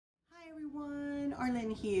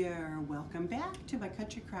Arlene here. Welcome back to my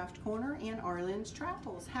Country Craft Corner and Arlene's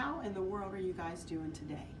Travels. How in the world are you guys doing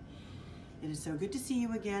today? It is so good to see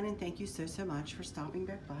you again, and thank you so much for stopping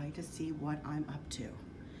back by to see what I'm up to.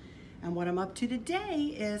 And what I'm up to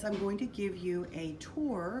today is I'm going to give you a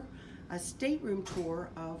tour, a stateroom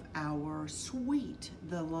tour of our suite,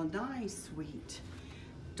 the Lanai suite,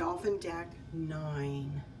 Dolphin Deck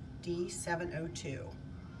 9, D702.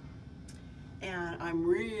 And I'm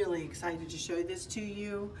really excited to show this to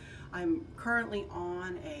you. I'm currently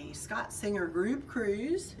on a Scott Singer group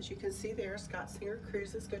cruise. As you can see there, Scott Singer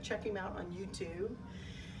Cruises. Go check him out on YouTube.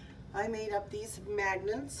 I made up these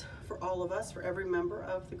magnets for all of us, for every member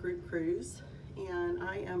of the group cruise. And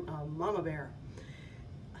I am a mama bear.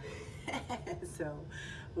 So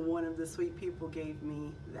one of the sweet people gave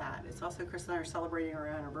me that. It's also Chris and I are celebrating our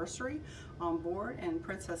anniversary on board, and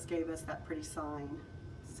Princess gave us that pretty sign.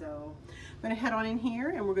 So I'm going to head on in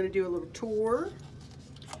here and we're going to do a little tour.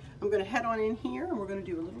 I'm going to head on in here and we're going to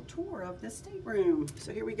do a little tour of this stateroom.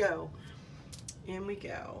 So here we go. In we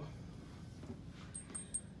go.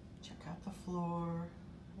 Check out the floor.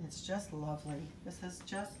 It's just lovely. This is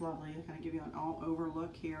just lovely. I'm going to give you an all-over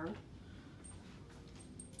look here.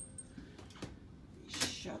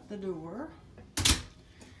 Shut the door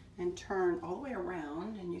and turn all the way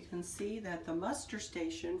around, and you can see that the muster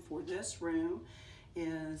station for this room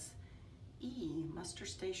is E, muster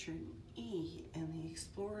station E, in the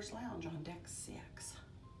Explorer's Lounge on deck 6.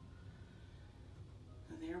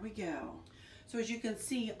 So there we go. So as you can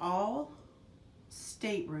see, all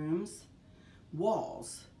staterooms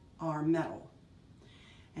walls are metal,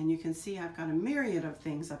 and you can see I've got a myriad of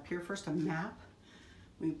things up here. First, a map.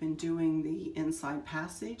 We've been doing the Inside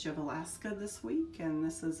Passage of Alaska this week, and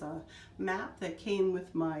this is a map that came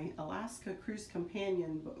with my Alaska Cruise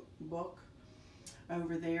Companion book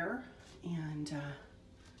over there, and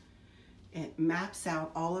it maps out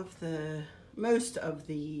all of most of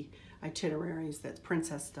the itineraries that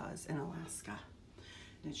Princess does in Alaska.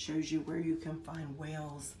 And it shows you where you can find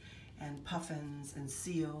whales and puffins and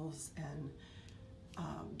seals and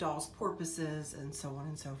Dall's porpoises and so on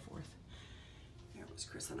and so forth. There was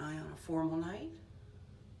Chris and I on a formal night.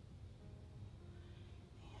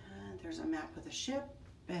 And there's a map of the ship,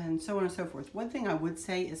 and so on and so forth. One thing I would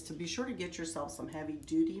say is to be sure to get yourself some heavy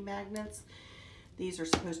duty magnets. These are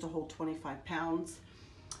supposed to hold 25 pounds.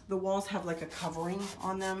 The walls have like a covering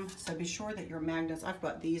on them, so be sure that your magnets, I've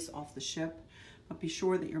got these off the ship, but be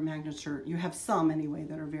sure that your magnets are, you have some anyway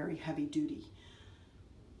that are very heavy duty.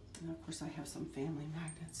 And of course I have some family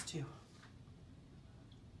magnets too.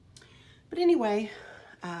 But anyway,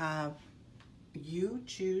 you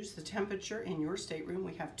choose the temperature in your stateroom.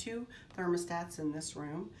 We have 2 thermostats in this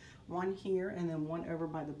room, one here and then one over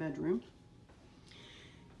by the bedroom.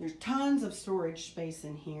 There's tons of storage space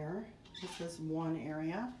in here. This is one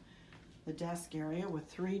area, the desk area, with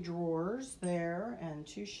 3 drawers there and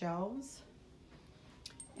 2 shelves.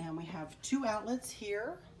 And we have 2 outlets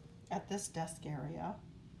here at this desk area.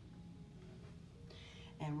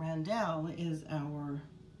 And Randall is our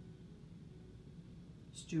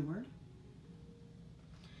steward.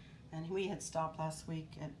 And we had stopped last week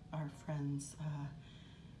at our friends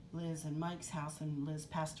Liz and Mike's house, and Liz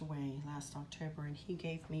passed away last October, and he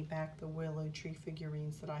gave me back the willow tree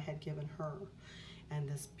figurines that I had given her and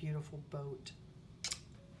this beautiful boat.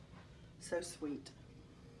 So sweet.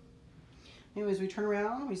 Anyways, we turn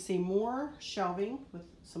around, we see more shelving with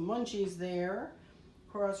some munchies there,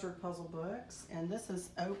 crossword puzzle books, and this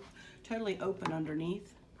is totally open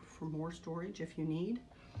underneath for more storage if you need.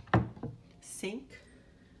 Sink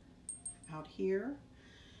out here,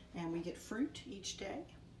 and we get fruit each day.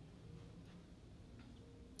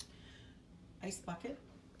 Ice bucket,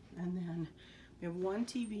 and then we have 1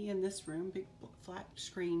 TV in this room, big flat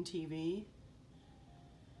screen TV.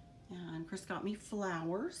 And Chris got me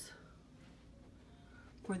flowers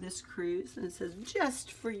for this cruise, and it says,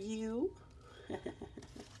 "Just for you."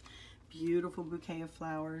 Beautiful bouquet of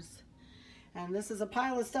flowers. And this is a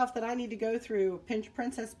pile of stuff that I need to go through,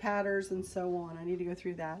 princess patterns and so on. I need to go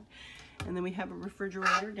through that. And then we have a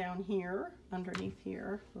refrigerator down here, underneath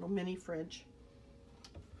here, little mini fridge.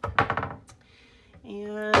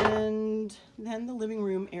 And then the living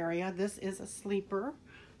room area. This is a sleeper.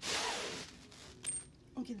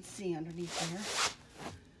 You can see underneath there.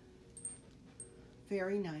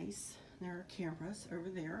 Very nice. There are cameras over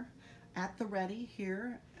there at the ready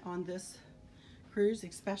here on this cruise,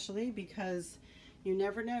 especially because you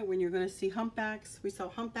never know when you're going to see humpbacks. We saw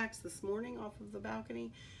humpbacks this morning off of the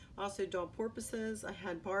balcony. Also Dall porpoises. I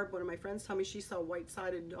had Barb, one of my friends, tell me she saw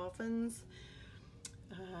white-sided dolphins.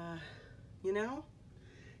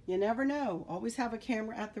 You You never know. Always have a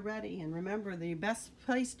camera at the ready. And remember, the best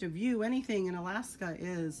place to view anything in Alaska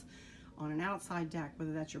is on an outside deck,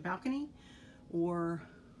 whether that's your balcony or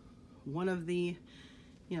one of the,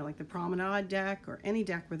 you know, like the promenade deck or any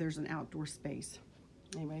deck where there's an outdoor space.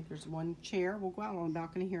 Anyway, there's one chair. We'll go out on the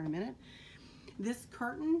balcony here in a minute. This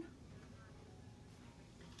curtain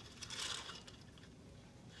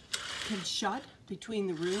can shut between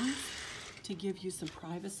the rooms to give you some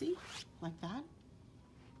privacy, like that.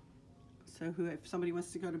 So if somebody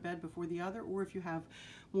wants to go to bed before the other, or if you have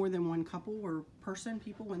more than one couple or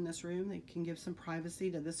people in this room, they can give some privacy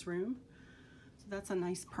to this room. So that's a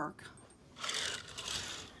nice perk.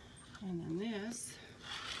 And then this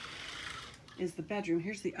is the bedroom.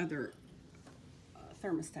 Here's the other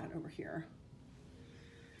thermostat over here.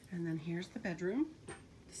 And then here's the bedroom.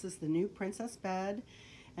 This is the new princess bed.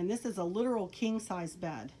 And this is a literal king-size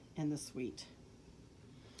bed in the suite.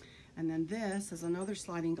 And then this is another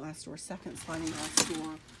sliding glass door, second sliding glass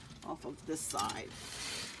door off of this side.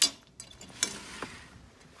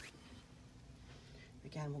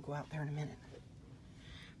 Again, we'll go out there in a minute.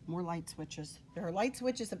 More light switches. There are light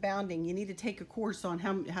switches abounding. You need to take a course on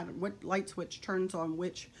what light switch turns on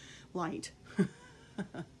which light.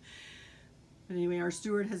 But anyway, our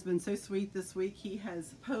steward has been so sweet this week. He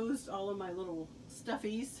has posed all of my little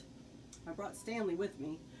stuffies. I brought Stanley with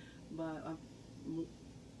me, but I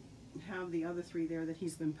have the other three there that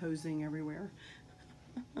he's been posing everywhere.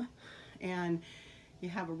 And you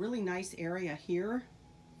have a really nice area here,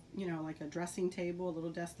 you know, like a dressing table, a little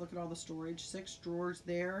desk. Look at all the storage, 6 drawers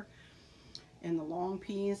there in the long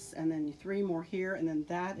piece, and then 3 more here, and then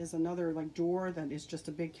that is another like door that is just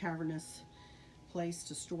a big cavernous place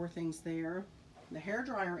to store things there. The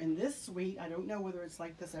hairdryer in this suite, I don't know whether it's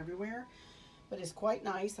like this everywhere, but it's quite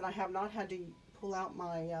nice, and I have not had to pull out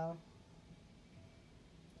my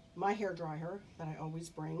my hairdryer that I always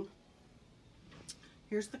bring.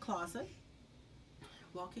 Here's the closet,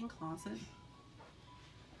 walk-in closet,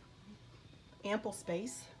 ample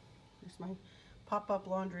space. There's my pop-up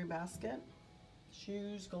laundry basket,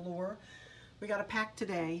 shoes galore. We got to pack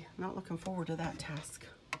today. Not looking forward to that task.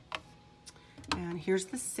 And here's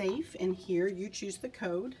the safe. In here, you choose the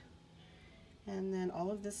code. And then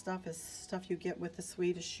all of this stuff is stuff you get with the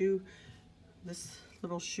suite. A shoe, this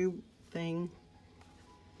little shoe thing,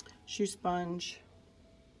 shoe sponge.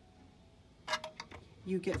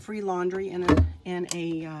 You get free laundry in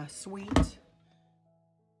a suite.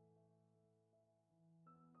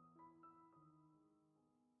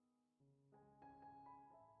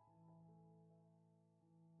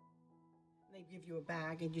 They give you a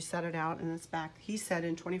bag and you set it out, and it's back, he said,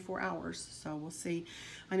 in 24 hours. So we'll see.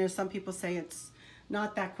 I know some people say it's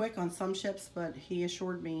not that quick on some ships, but he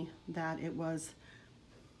assured me that it was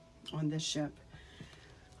on this ship.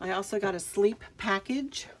 I also got a sleep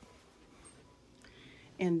package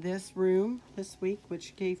in this room this week,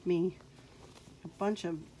 which gave me a bunch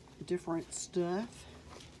of different stuff.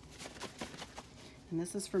 And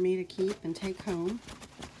this is for me to keep and take home.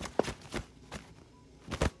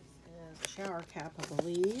 Shower cap, I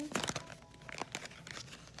believe.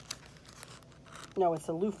 No, it's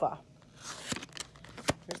a loofah.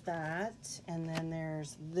 There's that, and then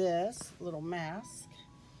there's this little mask.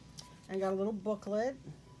 I got a little booklet,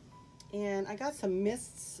 and I got some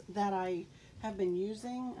mists that I have been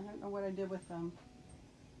using. I don't know what I did with them.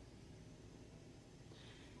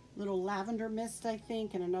 Little lavender mist, I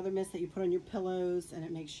think, and another mist that you put on your pillows, and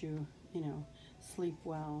it makes you, you know, sleep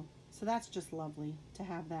well. So that's just lovely to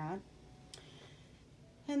have that.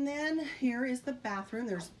 And then here is the bathroom.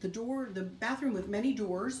 There's the bathroom with many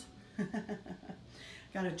doors.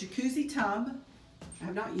 Got a jacuzzi tub. I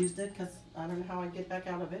have not used it because I don't know how I get back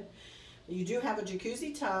out of it. You do have a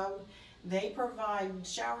jacuzzi tub. They provide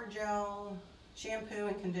shower gel, shampoo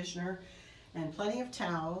and conditioner, and plenty of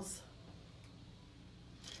towels.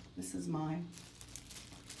 This is my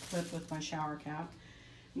clip with my shower cap.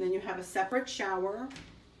 And then you have a separate shower,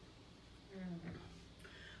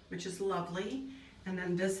 which is lovely. And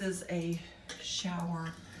then this is a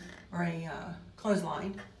shower, or a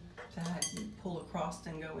clothesline that you pull across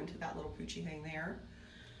and go into that little poochie thing there.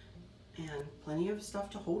 And plenty of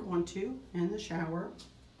stuff to hold on to in the shower.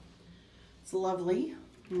 It's lovely.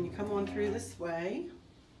 And you come on through this way,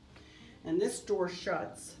 and this door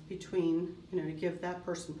shuts between, you know, to give that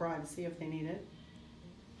person privacy if they need it.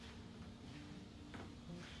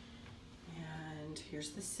 And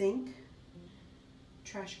here's the sink,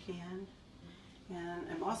 trash can. And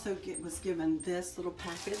I'm also was given this little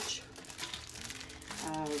package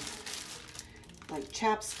of like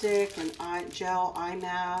chapstick and gel eye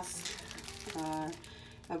mask,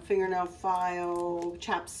 a fingernail file,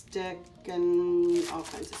 chapstick, and all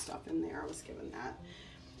kinds of stuff in there. I was given that.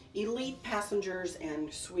 Elite passengers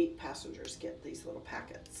and suite passengers get these little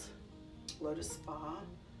packets. Lotus Spa,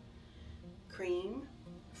 cream,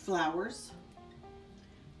 flowers,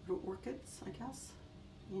 little orchids, I guess,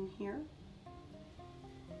 in here.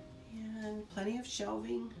 And plenty of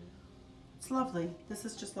shelving. It's lovely. This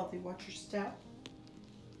is just lovely. Watch your step.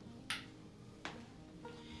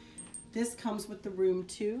 This comes with the room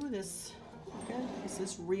too. This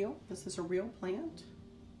is real. This is a real plant.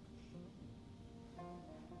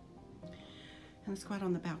 And let's go out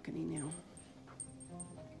on the balcony now.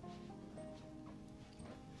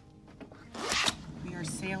 We are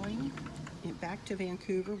sailing back to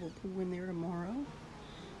Vancouver. We'll pull in there tomorrow.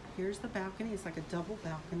 Here's the balcony. It's like a double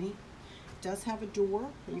balcony. It does have a door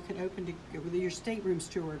that you can open to your stateroom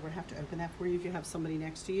steward would have to open that for you if you have somebody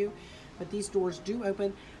next to you. But these doors do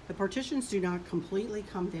open. The partitions do not completely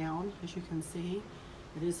come down, as you can see.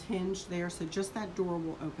 It is hinged there, so just that door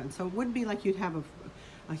will open. So it wouldn't be like you'd have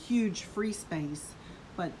a huge free space,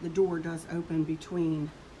 but the door does open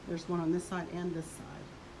between. There's one on this side and this side.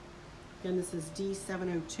 Again, this is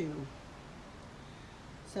D702.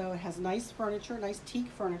 So it has nice furniture, nice teak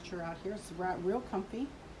furniture out here. It's real comfy.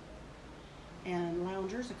 And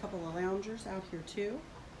loungers, a couple of loungers out here too.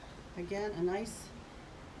 Again, a nice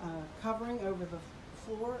covering over the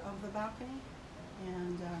floor of the balcony.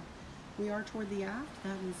 And we are toward the aft.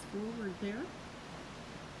 That is forward there.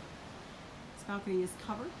 This balcony is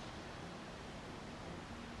covered.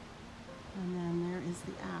 And then there is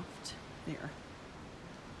the aft there.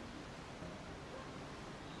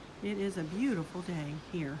 It is a beautiful day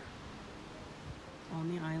here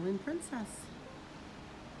on the Island Princess.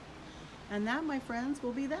 And that, my friends,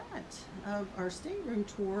 will be that of our stateroom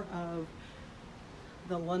tour of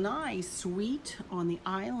the Lanai suite on the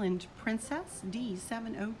Island Princess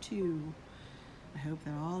D702. I hope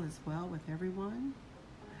that all is well with everyone.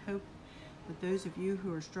 I hope that those of you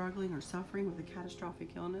who are struggling or suffering with a catastrophic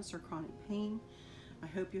illness or chronic pain, I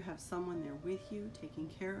hope you have someone there with you, taking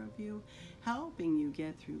care of you, helping you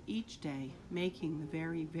get through each day, making the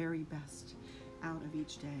very, very best out of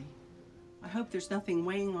each day. I hope there's nothing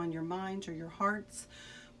weighing on your minds or your hearts,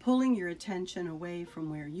 pulling your attention away from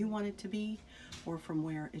where you want it to be or from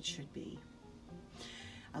where it should be.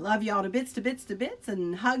 I love y'all to bits, to bits, to bits,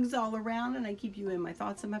 and hugs all around, and I keep you in my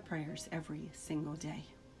thoughts and my prayers every single day.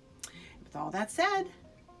 With all that said,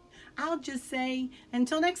 I'll just say,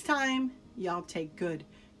 until next time, y'all take good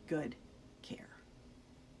care.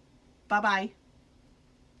 Bye-bye.